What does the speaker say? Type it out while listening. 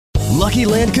Lucky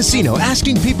Land Casino,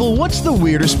 asking people, what's the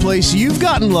weirdest place you've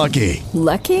gotten lucky?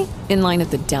 Lucky? In line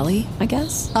at the deli, I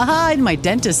guess? Aha, in my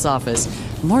dentist's office.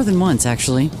 More than once,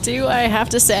 actually. Do I have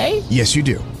to say? Yes, you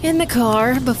do. In the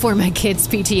car before my kids'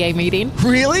 PTA meeting.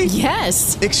 Really?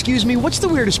 Yes. Excuse me, what's the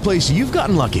weirdest place you've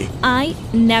gotten lucky? I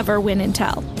never win and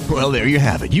tell. Well, there you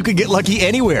have it. You can get lucky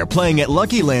anywhere, playing at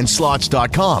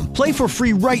LuckyLandSlots.com. Play for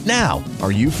free right now.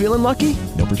 Are you feeling lucky?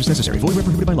 No purchase necessary. Void where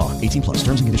prohibited by law. 18 plus.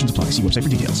 Terms and conditions apply. See website for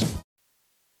details.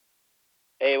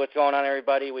 Hey, what's going on,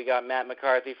 everybody? We got Matt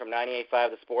McCarthy from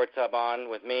 98.5 The Sports Hub on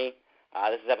with me.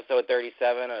 This is episode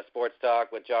 37 of Sports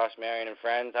Talk with Josh, Marion, and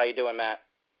friends. How you doing, Matt?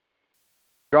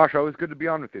 Josh, always good to be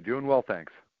on with you. Doing well,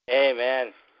 thanks. Hey,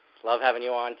 man. Love having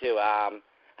you on, too. I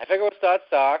figure we'll start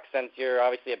Sox since you're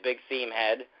obviously a big seam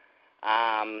head.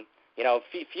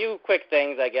 Few quick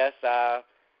things, I guess.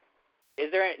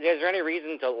 Is there any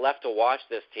reason left to watch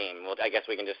this team? Well, I guess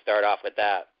we can just start off with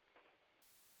that.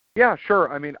 Yeah,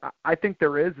 sure. I mean, I think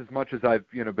there is, as much as I've,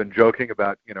 been joking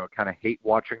about, kind of hate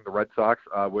watching the Red Sox,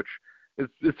 which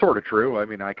is sort of true. I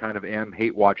mean, I kind of am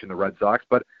hate watching the Red Sox.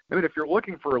 But, I mean, if you're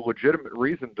looking for a legitimate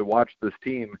reason to watch this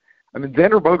team, I mean,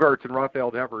 Xander Bogaerts and Rafael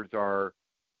Devers are,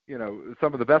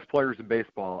 some of the best players in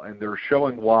baseball, and they're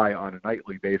showing why on a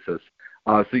nightly basis.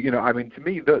 To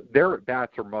me, their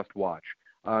at-bats are must-watch.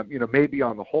 Maybe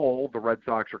on the whole, the Red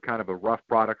Sox are kind of a rough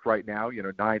product right now,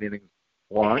 9 innings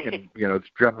long, and, it's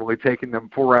generally taking them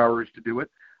 4 hours to do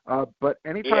it. But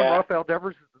anytime Rafael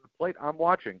Devers is at the plate, I'm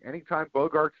watching. Anytime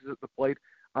Bogaerts is at the plate,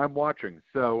 I'm watching.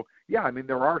 So, yeah, I mean,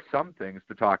 there are some things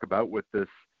to talk about with this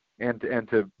and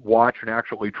to watch and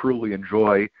actually truly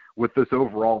enjoy with this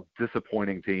overall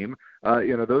disappointing team.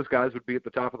 Those guys would be at the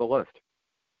top of the list.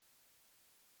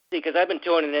 See, because I've been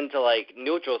tuning into,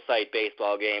 neutral site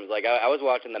baseball games. I was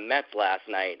watching the Mets last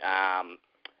night. I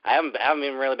haven't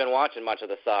even really been watching much of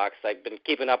the Sox. I've been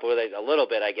keeping up with it a little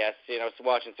bit, I guess,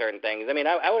 watching certain things. I mean,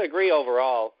 I would agree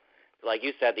overall, like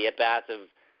you said, the at-bats of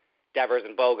Devers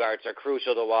and Bogaerts are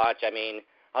crucial to watch. I mean,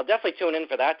 I'll definitely tune in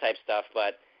for that type stuff,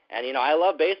 and I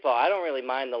love baseball. I don't really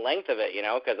mind the length of it,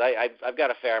 because I've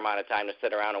got a fair amount of time to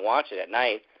sit around and watch it at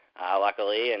night,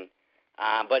 luckily,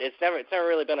 but it's never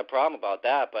really been a problem about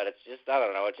that. But it's just, I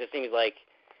don't know. It just seems like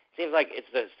it's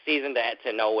the season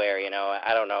to nowhere.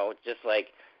 I don't know. It's just like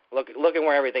looking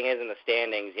where everything is in the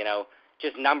standings.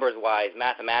 Just numbers wise,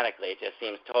 mathematically, it just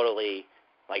seems totally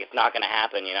like it's not going to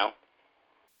happen.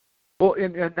 Well,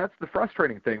 and that's the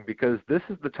frustrating thing, because this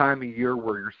is the time of year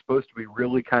where you're supposed to be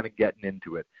really kind of getting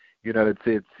into it.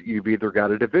 It's you've either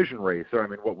got a division race, or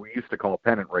what we used to call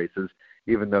pennant races,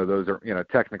 even though those are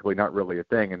technically not really a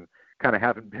thing and kind of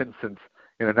haven't been since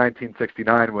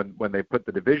 1969 when they put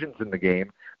the divisions in the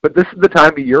game. But this is the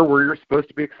time of year where you're supposed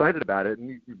to be excited about it.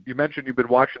 And you mentioned you've been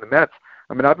watching the Mets.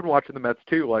 I mean, I've been watching the Mets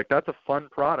too. That's a fun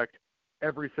product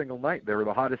every single night. They were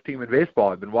the hottest team in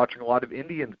baseball. I've been watching a lot of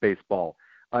Indians baseball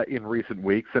in recent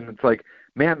weeks, and it's like,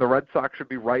 man, the Red Sox should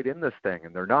be right in this thing,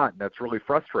 and they're not, and that's really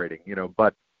frustrating.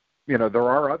 But there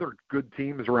are other good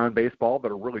teams around baseball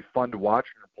that are really fun to watch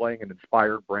and are playing an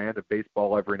inspired brand of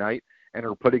baseball every night and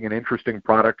are putting an interesting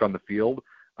product on the field.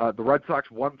 The Red Sox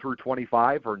 1 through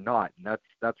 25 are not, and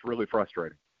that's really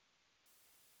frustrating.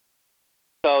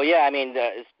 So yeah, I mean,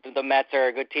 the Mets are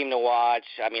a good team to watch.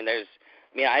 I mean,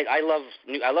 I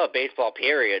love baseball,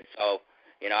 period. So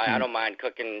I don't mind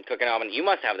cooking on. You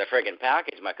must have the friggin'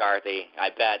 package, McCarthy. I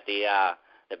bet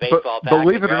the baseball package.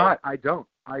 Believe it or right? not, I don't.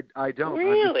 I don't.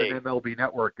 Really? I'm just an MLB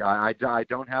Network guy. I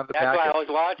don't have the That's package. That's why I was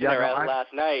watching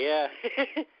last night.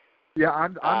 Yeah. Yeah,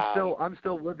 I'm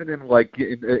still living in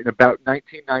in about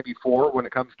 1994 when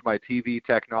it comes to my TV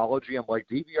technology. I'm like,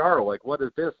 DVR, what is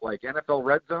this? NFL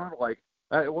Red Zone?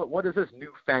 What is this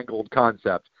newfangled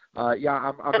concept? I'm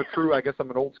a true, I guess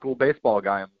I'm an old school baseball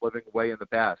guy. I'm living way in the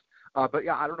past. But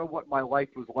yeah, I don't know what my life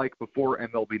was like before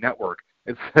MLB Network.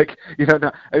 It's like,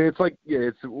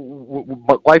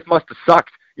 life must have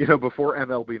sucked, before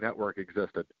MLB Network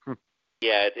existed.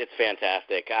 Yeah, it's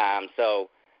fantastic.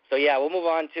 So yeah, we'll move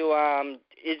on to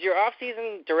is your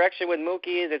off-season direction with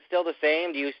Mookie, is it still the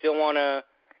same? Do you still want to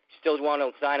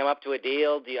sign him up to a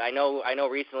deal? I know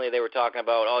recently they were talking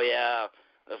about, oh yeah,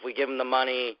 if we give him the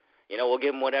money, we'll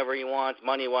give him whatever he wants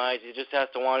money-wise. He just has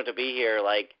to want it to be here.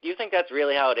 Do you think that's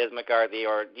really how it is, McCarthy,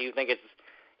 or do you think it's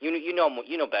you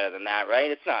know better than that, right?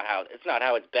 It's not how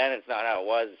it's been. It's not how it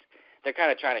was. They're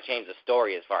kind of trying to change the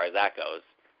story as far as that goes.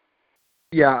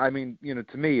 Yeah, I mean,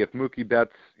 to me, if Mookie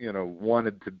Betts,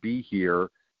 wanted to be here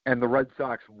and the Red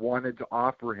Sox wanted to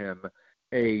offer him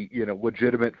a,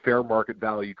 legitimate fair market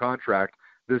value contract,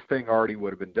 this thing already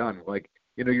would have been done.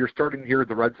 You're starting to hear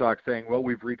the Red Sox saying, well,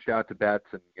 we've reached out to Betts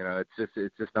and,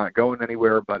 it's just not going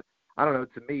anywhere. But I don't know,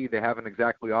 to me, they haven't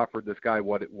exactly offered this guy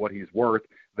what he's worth.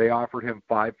 They offered him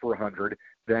 5 for $100,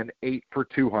 then 8 for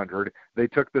 $200. They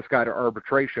took this guy to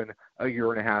arbitration a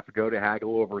year and a half ago to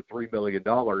haggle over $3 million.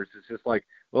 It's just like,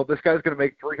 well, this guy's going to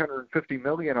make $350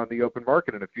 million on the open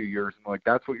market in a few years, and like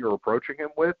that's what you're approaching him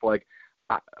with. Like,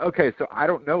 okay, so I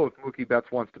don't know if Mookie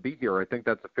Betts wants to be here. I think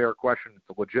that's a fair question.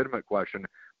 It's a legitimate question,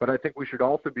 but I think we should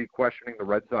also be questioning the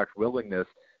Red Sox willingness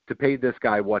to pay this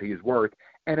guy what he's worth.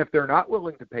 And if they're not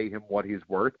willing to pay him what he's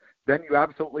worth, then you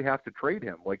absolutely have to trade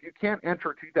him. Like, you can't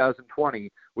enter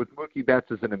 2020 with Mookie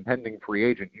Betts as an impending free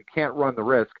agent. You can't run the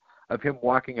risk of him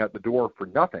walking out the door for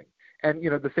nothing. And,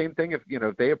 the same thing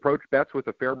if they approach Betts with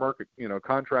a fair market,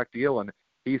 contract deal and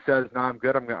he says, no, I'm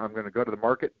good, I'm going to go to the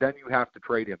market, then you have to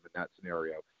trade him in that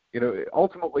scenario.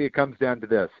 Ultimately it comes down to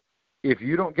this. If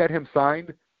you don't get him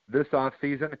signed this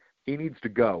offseason, he needs to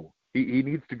go. He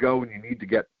needs to go, and you need to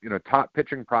get, top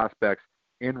pitching prospects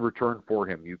in return for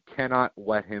him. You cannot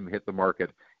let him hit the market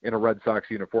in a Red Sox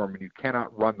uniform, and you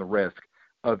cannot run the risk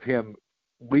of him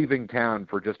leaving town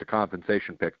for just a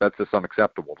compensation pick. That's just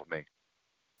unacceptable to me.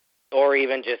 Or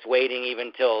even just waiting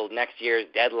even till next year's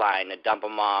deadline to dump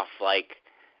him off, like,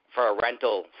 for a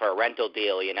rental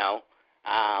deal,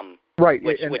 Right,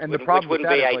 which and the wouldn't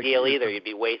be ideal either. You'd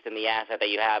be wasting the asset that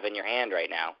you have in your hand right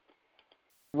now.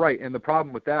 Right, and the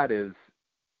problem with that is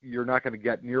you're not going to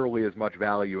get nearly as much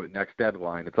value at next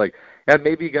deadline. It's like, and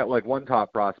maybe you get like one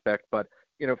top prospect, but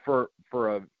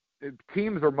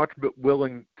teams are much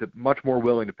more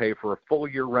willing to pay for a full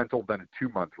year rental than a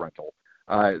 2-month rental.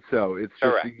 So it's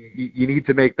just you need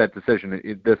to make that decision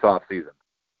this off season.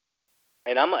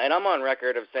 And I'm on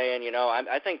record of saying,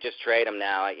 I think just trade him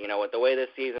now. With the way this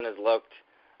season has looked,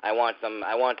 I want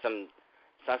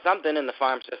something in the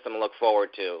farm system to look forward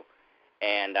to.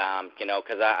 And,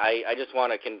 because I just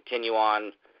want to continue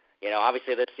on.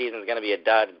 Obviously this season is going to be a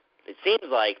dud, it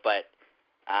seems like, but,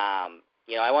 I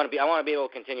want to be able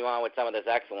to continue on with some of this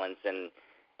excellence. And,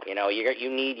 you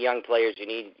need young players. You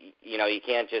need, you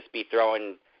can't just be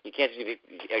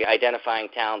identifying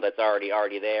talent that's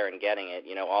already there and getting it,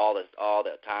 all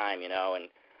the time, and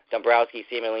Dombrowski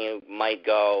seemingly might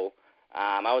go.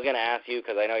 I was going to ask you,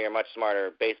 because I know you're much smarter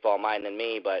baseball mind than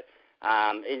me, but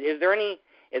is there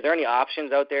any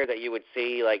options out there that you would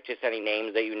see, like just any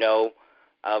names that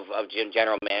of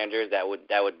general managers that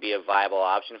would be a viable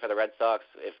option for the Red Sox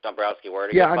if Dombrowski were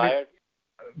to get fired?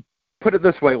 Put it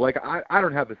this way, like I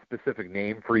don't have a specific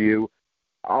name for you.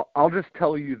 I'll just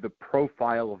tell you the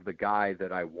profile of the guy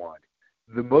that I want.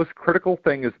 The most critical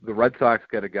thing is the Red Sox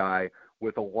get a guy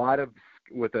with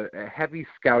a heavy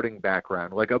scouting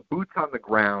background, like a boots on the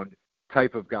ground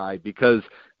type of guy, because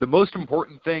the most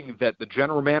important thing that the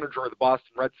general manager of the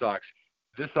Boston Red Sox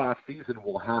this offseason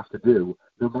will have to do,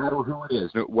 no matter who it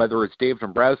is, whether it's Dave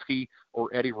Dombrowski or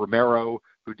Eddie Romero,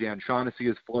 who Dan Shaughnessy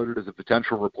has floated as a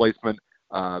potential replacement,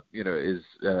 is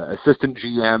assistant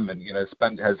GM and,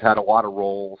 has had a lot of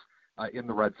roles in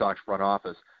the Red Sox front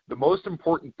office. The most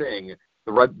important thing,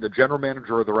 the general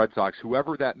manager of the Red Sox,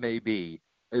 whoever that may be,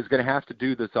 is going to have to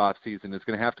do this offseason, is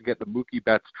going to have to get the Mookie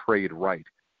Betts trade right.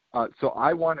 So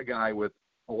I want a guy with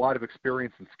a lot of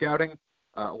experience in scouting,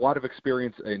 a lot of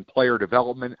experience in player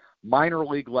development, minor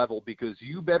league level, because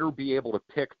you better be able to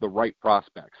pick the right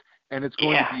prospects. And it's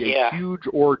going to be a huge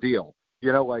ordeal.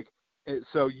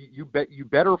 So you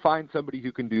better find somebody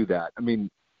who can do that. I mean,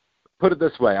 put it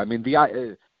this way. I mean,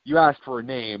 you asked for a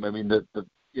name. I mean, the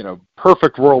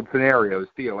perfect world scenario is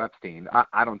Theo Epstein.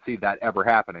 I don't see that ever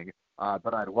happening,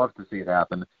 but I'd love to see it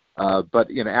happen. But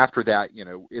after that,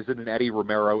 is it an Eddie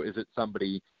Romero? Is it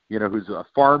somebody who's a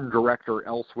farm director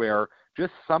elsewhere?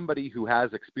 Just somebody who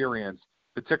has experience,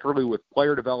 particularly with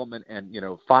player development and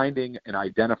finding and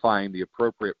identifying the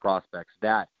appropriate prospects.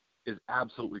 That is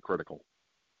absolutely critical.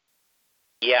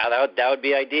 Yeah, that would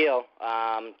be ideal,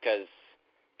 because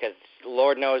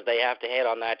Lord knows they have to hit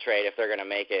on that trade if they're going to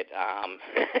make it.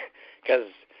 Because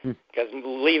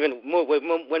leaving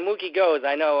when Mookie goes,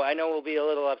 I know we'll be a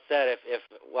little upset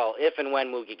if and when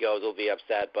Mookie goes, we'll be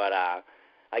upset. But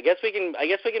I guess we can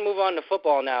move on to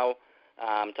football now.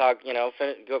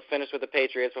 Go finish with the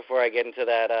Patriots before I get into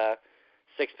that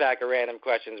 6-pack of random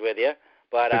questions with you.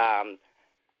 But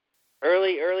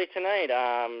early tonight.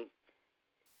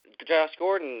 Josh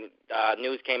Gordon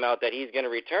news came out that he's going to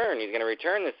return. He's going to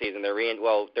return this season. The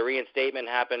reinstatement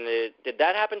happened. Did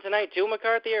that happen tonight too,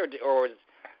 McCarthy, or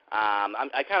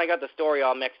I kind of got the story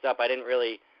all mixed up. I didn't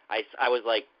really. I was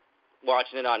like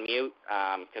watching it on mute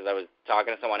because I was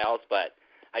talking to someone else, but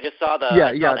I just saw the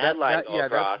headline go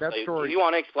across. That story, do you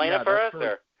want to explain it for us?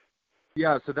 Or?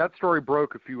 Yeah, so that story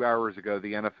broke a few hours ago.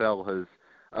 The NFL has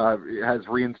has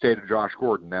reinstated Josh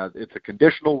Gordon. Now, it's a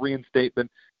conditional reinstatement,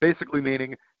 basically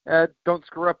meaning don't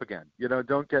screw up again.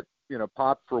 Don't get,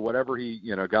 popped for whatever he,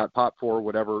 got popped for,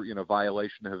 whatever,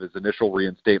 violation of his initial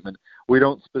reinstatement. We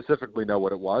don't specifically know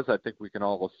what it was. I think we can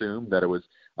all assume that it was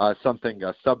something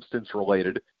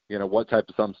substance-related. What type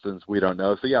of substance, we don't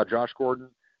know. So, yeah, Josh Gordon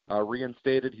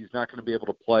reinstated. He's not going to be able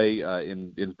to play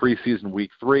in preseason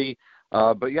week 3.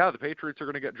 But, yeah, the Patriots are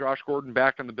going to get Josh Gordon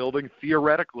back in the building,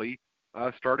 theoretically,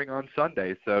 starting on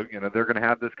Sunday. So, they're going to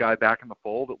have this guy back in the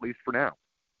fold, at least for now.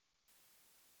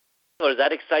 So does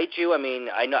that excite you? I mean,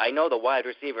 I know the wide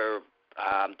receiver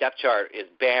depth chart is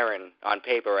barren on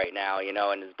paper right now, and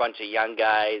there's a bunch of young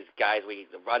guys we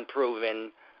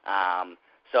unproven.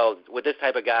 So with this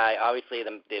type of guy, obviously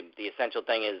the essential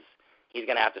thing is he's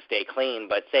going to have to stay clean.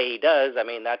 But say he does, I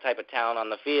mean, that type of talent on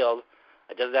the field,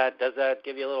 does that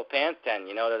give you a little pants ten?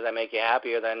 Does that make you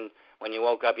happier than when you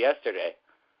woke up yesterday?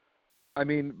 I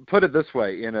mean, put it this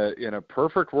way: in a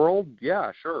perfect world,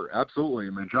 yeah, sure, absolutely.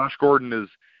 I mean, Josh Gordon is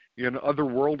an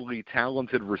otherworldly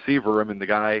talented receiver. I mean, the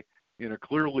guy,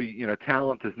 clearly,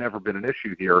 talent has never been an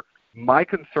issue here. My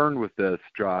concern with this,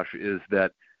 Josh, is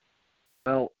that,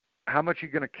 well, how much are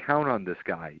you going to count on this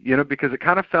guy? Because it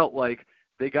kind of felt like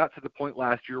they got to the point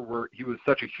last year where he was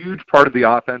such a huge part of the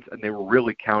offense and they were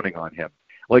really counting on him.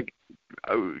 Like,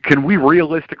 can we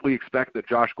realistically expect that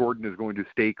Josh Gordon is going to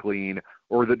stay clean,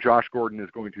 or that Josh Gordon is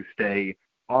going to stay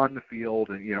on the field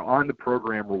and, on the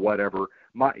program or whatever?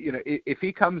 If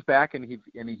he comes back and he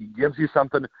gives you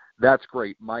something, that's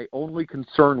great. My only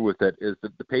concern with it is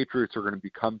that the Patriots are going to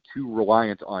become too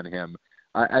reliant on him,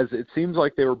 as it seems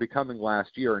like they were becoming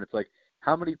last year. And it's like,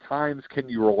 how many times can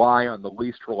you rely on the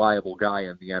least reliable guy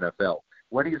in the NFL?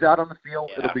 When he's out on the field,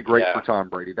 it'll be great for Tom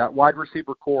Brady. That wide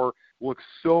receiver core looks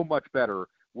so much better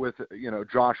with,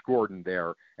 Josh Gordon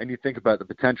there. And you think about the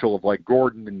potential of, like,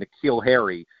 Gordon and N'Keal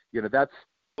Harry. That's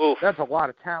a lot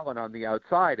of talent on the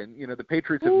outside. And, the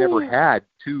Patriots have never had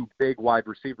two big wide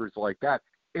receivers like that.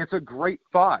 It's a great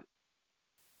thought,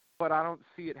 but I don't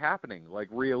see it happening, like,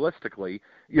 realistically,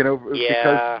 because,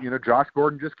 Josh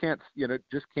Gordon just can't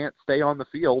stay on the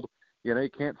field. He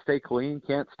can't stay clean,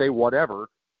 can't stay whatever.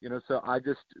 So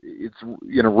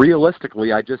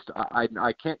realistically, I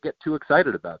can't get too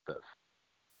excited about this.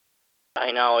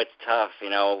 I know it's tough.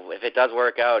 If it does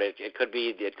work out, it could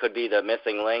be the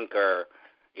missing link, or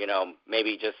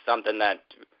maybe just something that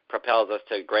propels us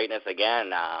to greatness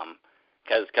again.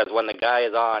 Because when the guy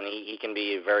is on, he can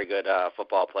be a very good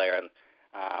football player,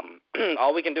 and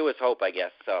all we can do is hope, I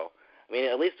guess. So I mean,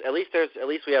 at least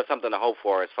we have something to hope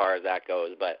for as far as that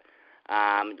goes. But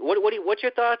what's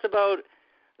your thoughts about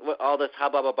all this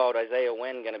hubbub about Isaiah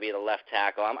Wynn going to be the left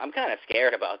tackle? I'm kind of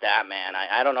scared about that, man.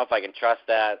 I don't know if I can trust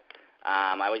that.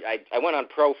 I went on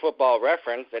Pro Football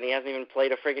Reference, and he hasn't even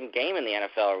played a friggin' game in the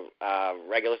NFL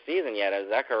regular season yet. Is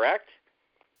that correct?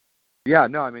 Yeah,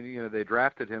 no, I mean, they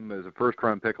drafted him as a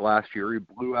first-round pick last year. He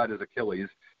blew out his Achilles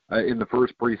in the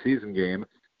first preseason game,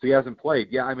 so he hasn't played.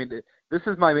 Yeah, I mean, this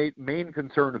is my main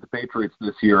concern with the Patriots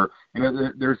this year.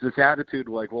 There's this attitude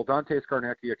like, well, Dante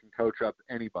Scarnecchia can coach up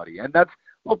anybody, and that's,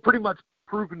 well, pretty much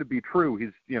proven to be true. He's,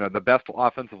 the best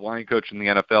offensive line coach in the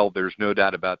NFL. There's no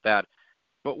doubt about that.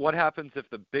 But what happens if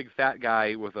the big fat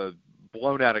guy with a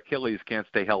blown-out Achilles can't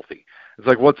stay healthy? It's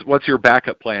like, what's your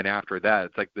backup plan after that?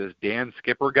 It's like this Dan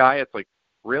Skipper guy. It's like,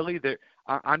 really?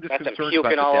 I'm just concerned about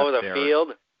the depth all over the there. Field.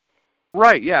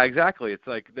 Right? Yeah, exactly. It's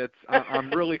like I'm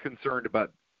really concerned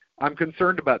about. I'm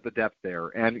concerned about the depth there.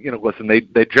 And listen,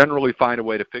 they generally find a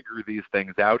way to figure these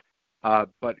things out.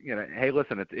 But hey,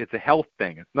 listen, it's a health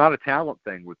thing. It's not a talent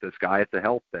thing with this guy. It's a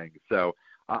health thing. So.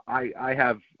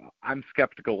 I'm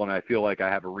skeptical, and I feel like I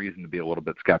have a reason to be a little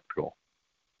bit skeptical.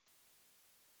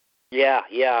 Yeah.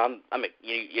 You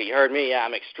heard me. Yeah,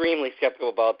 I'm extremely skeptical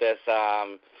about this.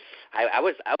 I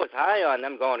was high on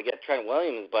them going to get Trent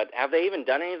Williams, but have they even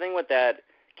done anything with that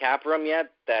cap room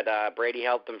yet? That Brady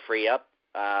helped them free up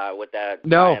with that.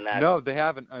 No, they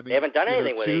haven't. I mean, they haven't done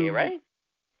anything with it, right?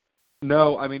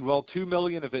 No, I mean, well, $2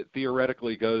 million of it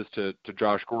theoretically goes to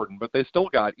Josh Gordon, but they still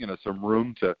got some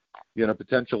room to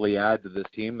potentially add to this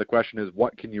team. The question is,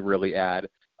 what can you really add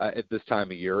at this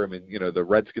time of year? I mean, the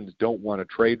Redskins don't want to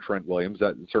trade Trent Williams.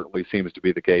 That certainly seems to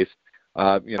be the case.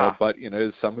 But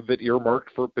is some of it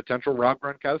earmarked for potential Rob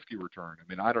Gronkowski return? I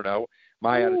mean, I don't know.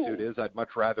 My attitude is I'd much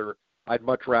rather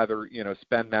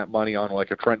spend that money on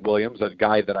like a Trent Williams, a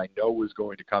guy that I know is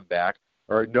going to come back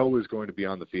or know is going to be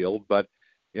on the field, but.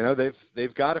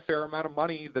 They've got a fair amount of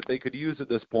money that they could use at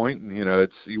this point, and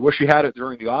you wish you had it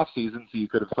during the off season, so you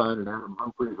could have signed an Adam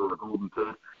Humphries or a Golden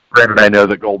Tate. Granted, I know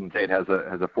that Golden Tate has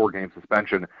a 4-game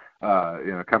suspension,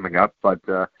 coming up, but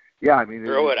Yeah, I mean,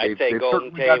 Screw it. I'd take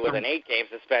Golden Tate with an 8-game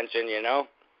suspension,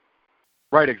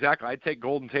 Right, exactly. I'd take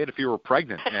Golden Tate if he were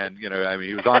pregnant, and he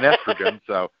was on estrogen,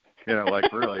 so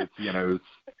really, it's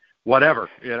whatever.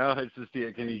 It's just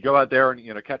can you go out there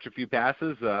and catch a few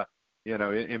passes,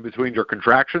 in between your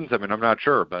contractions? I mean, I'm not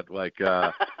sure, but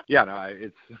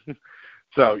it's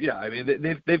so yeah. I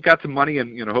mean, they've got some money,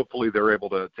 and hopefully they're able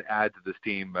to add to this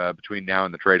team between now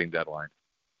and the trading deadline.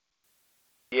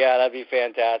 Yeah, that'd be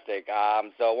fantastic.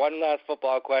 So one last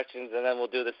football questions, and then we'll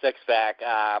do the six-pack.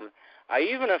 Are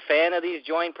you even a fan of these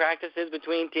joint practices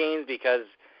between teams? Because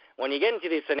when you get into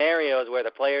these scenarios where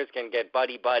the players can get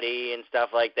buddy-buddy and stuff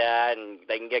like that, and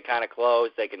they can get kind of close,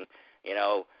 they can,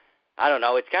 I don't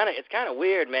know. It's kind of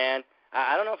weird, man.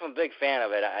 I don't know if I'm a big fan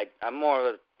of it. I'm more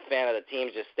of a fan of the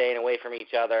teams just staying away from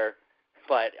each other.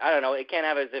 But I don't know. It can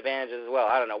have its advantages as well.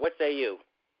 I don't know. What say you?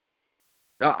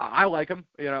 I like them,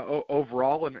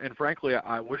 overall, and frankly,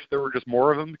 I wish there were just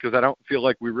more of them because I don't feel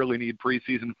like we really need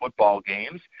preseason football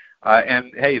games.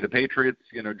 And hey, the Patriots,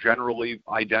 generally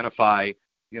identify,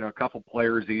 a couple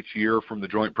players each year from the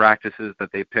joint practices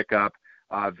that they pick up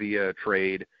via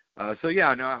trade. So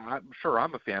yeah, no, I'm sure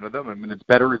I'm a fan of them. I mean, it's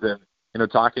better than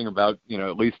talking about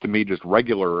at least to me just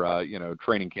regular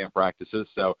training camp practices.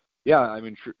 So. Yeah, I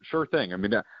mean, sure thing. I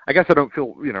mean, I guess I don't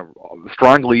feel,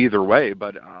 strongly either way,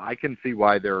 but I can see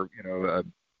why they're,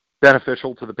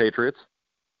 beneficial to the Patriots.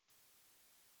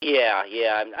 Yeah.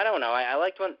 I don't know. I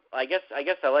liked I guess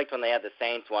I liked when they had the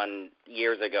Saints one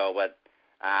years ago, but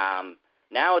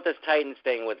now with this Titans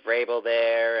thing with Vrabel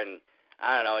there, and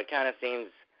I don't know, it kind of seems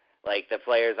like the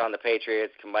players on the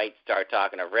Patriots might start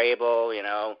talking to Vrabel,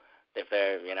 if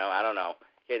they're, I don't know.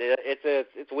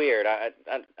 It's weird. I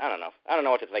don't know. I don't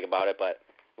know what to think about it, but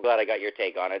I'm glad I got your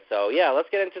take on it. So, yeah, let's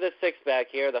get into the six-pack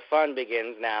here. The fun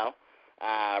begins now.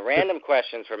 Random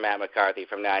questions from Matt McCarthy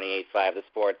from 98.5, the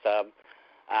Sports Hub.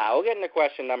 We'll get into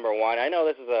question number one. I know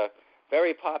this is a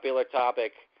very popular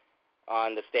topic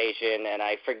on the station, and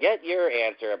I forget your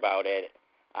answer about it.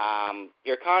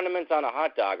 Your condiments on a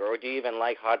hot dog, or do you even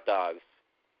like hot dogs?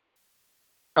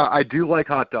 I do like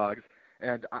hot dogs.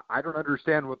 And I don't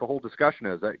understand what the whole discussion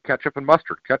is. Ketchup and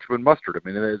mustard. I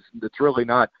mean, it's really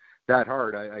not that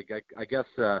hard. I guess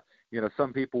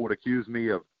some people would accuse me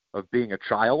of being a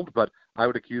child, but I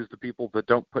would accuse the people that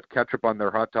don't put ketchup on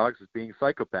their hot dogs as being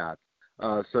psychopaths.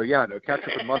 So yeah, no,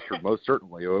 ketchup and mustard, most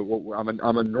certainly.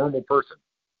 I'm a normal person.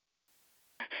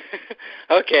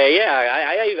 Okay,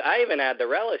 yeah, I even add the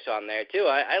relish on there too.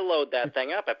 I load that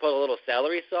thing up. I put a little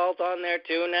celery salt on there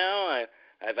too now.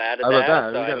 I've added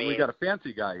that. So, we got a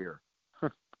fancy guy here.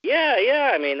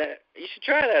 Yeah. I mean, you should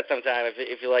try that sometime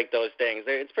if you like those things.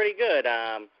 It's pretty good.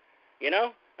 I'm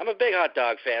a big hot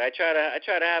dog fan. I try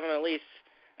to have them at least,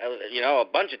 a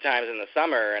bunch of times in the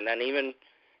summer, and then even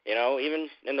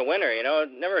in the winter.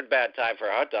 Never a bad time for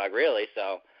a hot dog, really.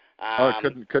 So.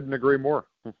 Couldn't agree more.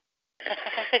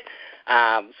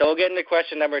 So we'll get into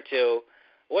question number two.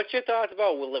 What's your thoughts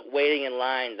about waiting in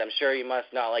lines? I'm sure you must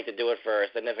not like to do it for a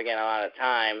significant amount of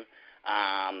time.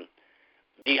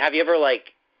 Have you ever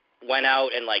went out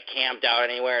and camped out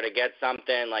anywhere to get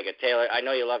something like a Taylor? I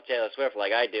know you love Taylor Swift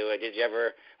like I do. Did you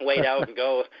ever wait out and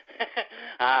go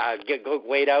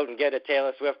wait out and get a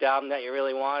Taylor Swift album that you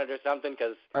really wanted or something?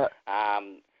 Because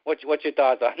what's your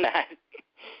thoughts on that?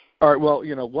 All right. Well,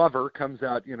 Lover comes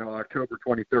out October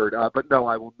 23rd. But no,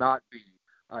 I will not be.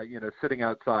 Sitting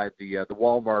outside the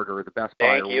Walmart or the Best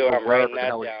Buy. Thank you. I'm writing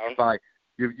that down.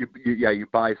 You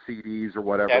buy CDs or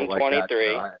whatever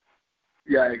 1023. Like that.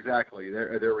 Yeah, exactly.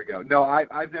 There we go. No,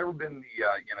 I've never been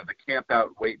the camp out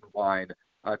wait in line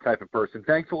type of person.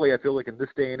 Thankfully, I feel like in this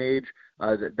day and age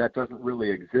that doesn't really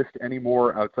exist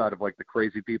anymore outside of the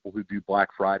crazy people who do Black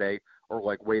Friday or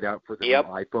wait out for their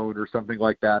iPhone or something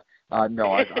like that.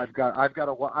 No, I've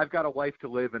got a life to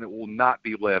live, and it will not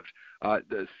be lived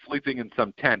sleeping in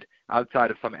some tent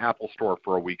outside of some Apple store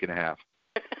for a week and a half.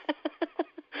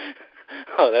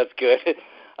 Oh, that's good.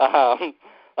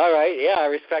 All right, yeah, I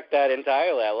respect that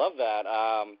entirely. I love that.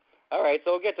 All right,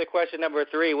 so we'll get to question number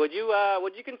three. Would you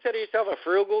consider yourself a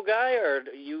frugal guy, or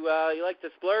you like to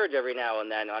splurge every now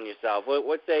and then on yourself?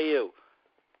 What say you?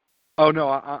 Oh no,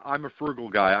 I'm a frugal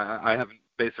guy. I haven't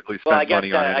basically spent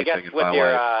money on anything in my life. With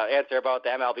your answer about the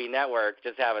MLB Network,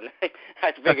 just having,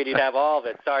 I figured you'd have all of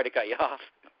it. Sorry to cut you off.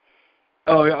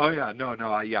 Oh yeah,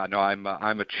 no,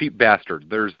 I'm a cheap bastard.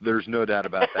 There's no doubt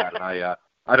about that, and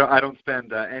I don't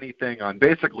spend anything on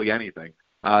basically anything.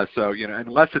 So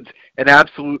unless it's an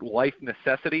absolute life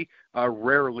necessity,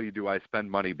 rarely do I spend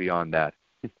money beyond that.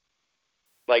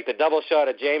 Like the double shot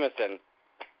of Jameson,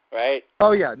 right?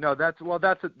 Oh yeah, no,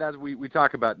 we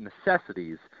talk about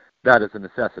necessities. That is a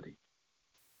necessity.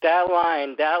 That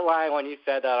line when you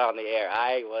said that on the air,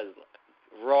 I was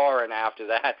roaring after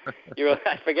that.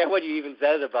 I forget what you even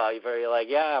said it about. You're like,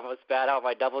 yeah, I'm going to spat out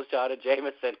my double shot of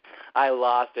Jameson. I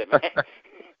lost it, man.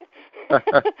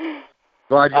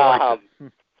 Glad you liked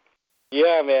it.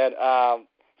 Yeah, man.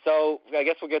 So I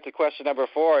guess we'll get to question number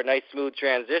 4. Nice smooth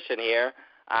transition here.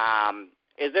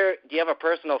 Do you have a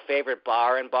personal favorite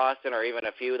bar in Boston, or even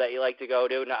a few that you like to go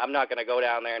to? No, I'm not going to go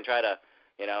down there and try to,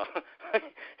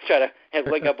 try to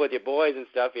link up with your boys and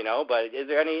stuff, But is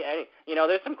there any?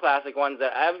 There's some classic ones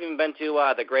that I haven't even been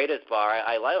to. The Greatest Bar,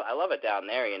 I love it down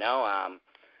there,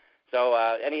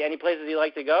 So any places you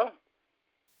like to go?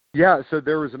 Yeah, so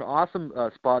there was an awesome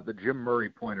spot that Jim Murray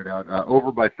pointed out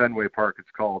over by Fenway Park. It's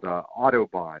called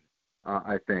Autobahn,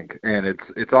 I think, and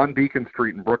it's on Beacon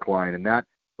Street in Brookline. And that,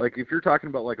 like, if you're talking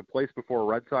about like a place before a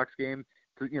Red Sox game,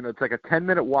 it's like a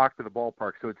 10-minute walk to the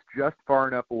ballpark, so it's just far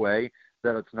enough away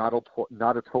that it's not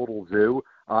a total zoo.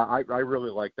 I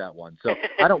really like that one. So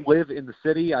I don't live in the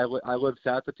city. I live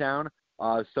south of town,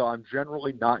 so I'm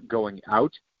generally not going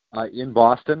out in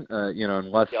Boston,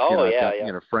 unless I've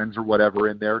got friends or whatever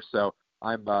in there. So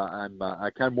I'm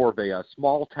kind of more of a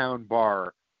small town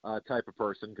bar type of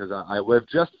person, because I live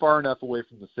just far enough away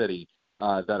from the city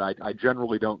that I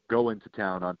generally don't go into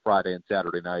town on Friday and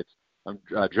Saturday nights. I'm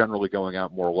generally going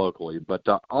out more locally. But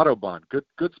Autobahn,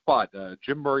 good spot.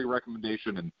 Jim Murray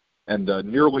recommendation, and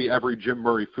nearly every Jim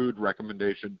Murray food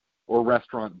recommendation or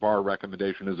restaurant bar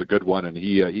recommendation is a good one, and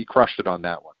he crushed it on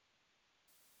that one.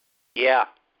 Yeah.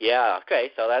 Yeah.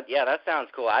 Okay. So that sounds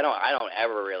cool. I don't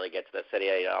ever really get to the city.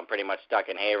 I'm pretty much stuck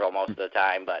in Haverhill most of the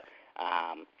time. But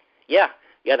yeah,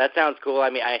 that sounds cool. I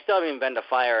mean, I still haven't even been to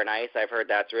Fire and Ice. I've heard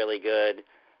that's really good.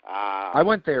 I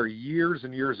went there years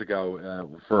and years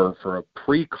ago for a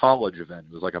pre-college event.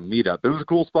 It was like a meetup. It was a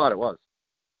cool spot. It was.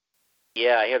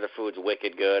 Yeah, I hear the food's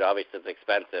wicked good. Obviously, it's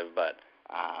expensive, but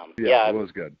it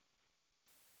was good.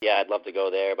 Yeah, I'd love to go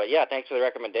there. But, yeah, thanks for the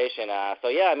recommendation.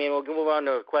 We'll move on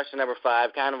to question number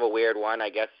 5, kind of a weird one. I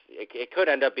guess it could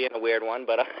end up being a weird one.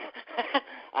 But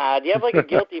do you have, like, a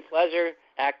guilty pleasure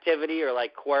activity or,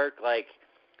 like, quirk? Like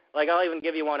I'll even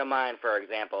give you one of mine, for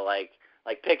example, like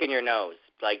picking your nose.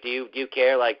 Like, do you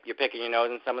care, like, you're picking your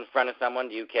nose in front of someone?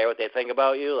 Do you care what they think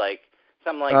about you? Like,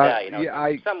 something like that,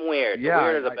 something weird. The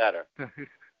weirder the better.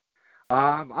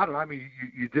 I don't know. I mean,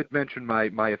 you did mention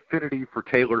my affinity for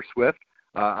Taylor Swift.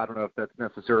 I don't know if that's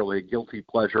necessarily a guilty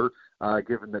pleasure,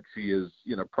 given that she is,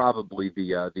 probably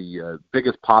the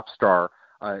biggest pop star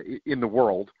in the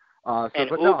world.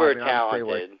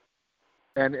 Talented.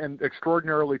 And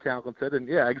extraordinarily talented, and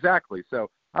yeah, exactly. So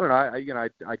I don't know.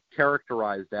 I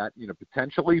characterize that,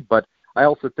 potentially, but I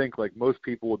also think like most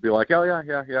people would be like, oh yeah,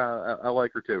 I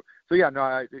like her too. So yeah, no,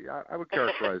 I would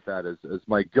characterize that as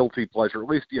my guilty pleasure, at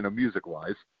least music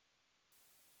wise.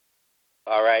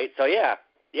 All right, so yeah,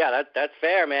 that's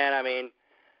fair, man. I mean,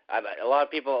 a lot of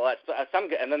people,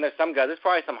 and then there's some guys. There's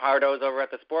probably some hardos over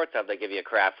at the sports hub that give you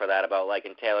crap for that about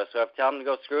liking Taylor Swift. Tell them to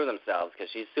go screw themselves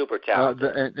because she's super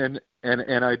talented.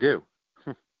 And I do.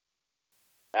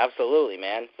 Absolutely,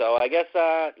 man. So I guess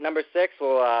number 6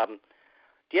 will.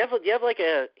 Do you have like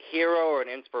a hero or an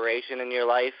inspiration in your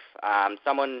life?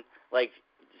 Someone like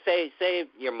say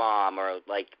your mom, or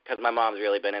like, because my mom's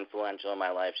really been influential in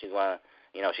my life. She's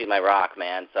she's my rock,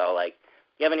 man. So like,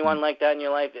 you have anyone like that in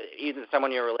your life? Either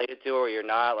someone you're related to or you're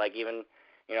not. Like even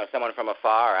someone from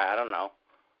afar. I don't know.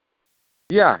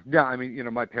 Yeah. I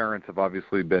mean, my parents have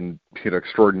obviously been,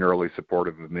 extraordinarily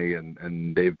supportive of me,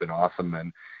 and they've been awesome.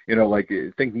 And, like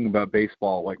thinking about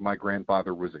baseball, like my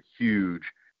grandfather was a huge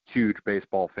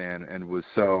baseball fan and was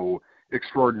so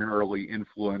extraordinarily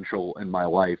influential in my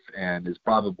life, and is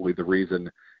probably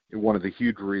one of the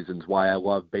huge reasons why I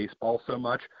love baseball so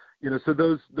much. So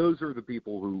those are the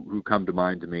people who come to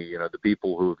mind to me, the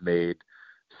people who have made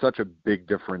such a big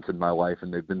difference in my life,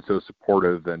 and they've been so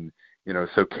supportive and,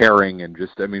 so caring, and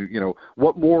just, I mean,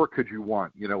 what more could you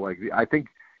want? Like, I think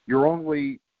you're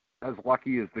only as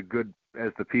lucky as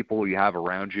the people you have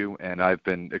around you, and I've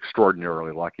been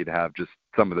extraordinarily lucky to have just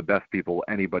some of the best people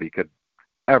anybody could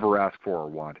ever ask for or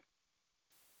want.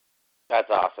 That's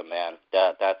awesome, man.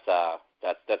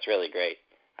 That's really great.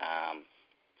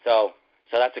 So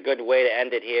that's a good way to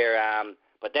end it here.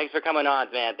 But thanks for coming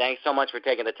on, man. Thanks so much for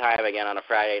taking the time again on a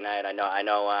Friday night. I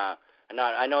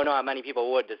know not many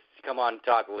people would just come on and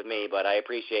talk with me, but I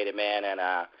appreciate it, man. And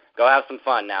go have some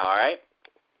fun now. All right.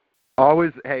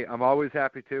 I'm always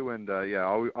happy to, and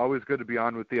always good to be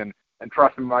on with you. And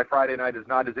trust me, my Friday night is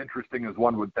not as interesting as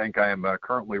one would think. I am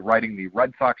currently writing the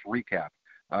Red Sox recap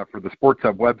for the Sports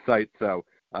Hub website, so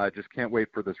just can't wait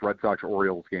for this Red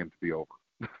Sox-Orioles game to be over.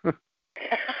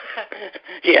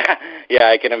 Yeah,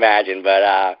 I can imagine.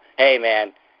 But hey,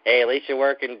 man, at least you're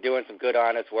working, doing some good,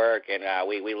 honest work, and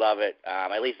we love it.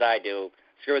 At least I do.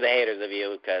 Screw the haters of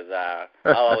you, because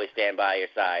I'll always stand by your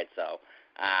side. So,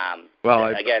 well,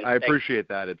 again, I appreciate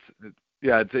that.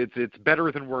 It's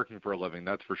better than working for a living,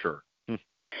 that's for sure.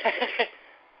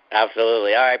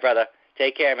 Absolutely. All right, brother.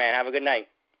 Take care, man. Have a good night.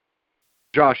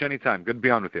 Josh, anytime. Good to be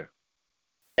on with you.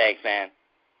 Thanks, man.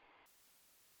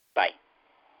 Bye.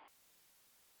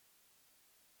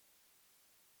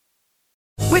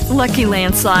 With Lucky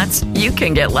Land Slots, you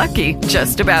can get lucky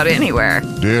just about anywhere.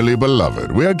 Dearly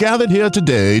beloved, we are gathered here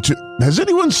today to... Has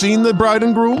anyone seen the bride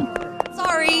and groom?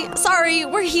 Sorry,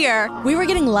 we're here. We were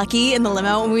getting lucky in the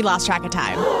limo and we lost track of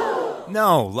time.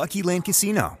 No, Lucky Land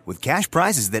Casino, with cash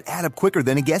prizes that add up quicker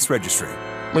than a guest registry.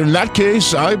 In that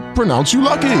case, I pronounce you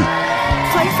lucky.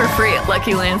 Play for free at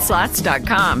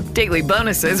LuckyLandSlots.com. Daily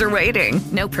bonuses are waiting.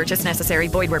 No purchase necessary.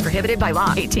 Void where prohibited by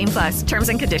law. 18+. Terms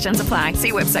and conditions apply.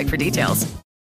 See website for details.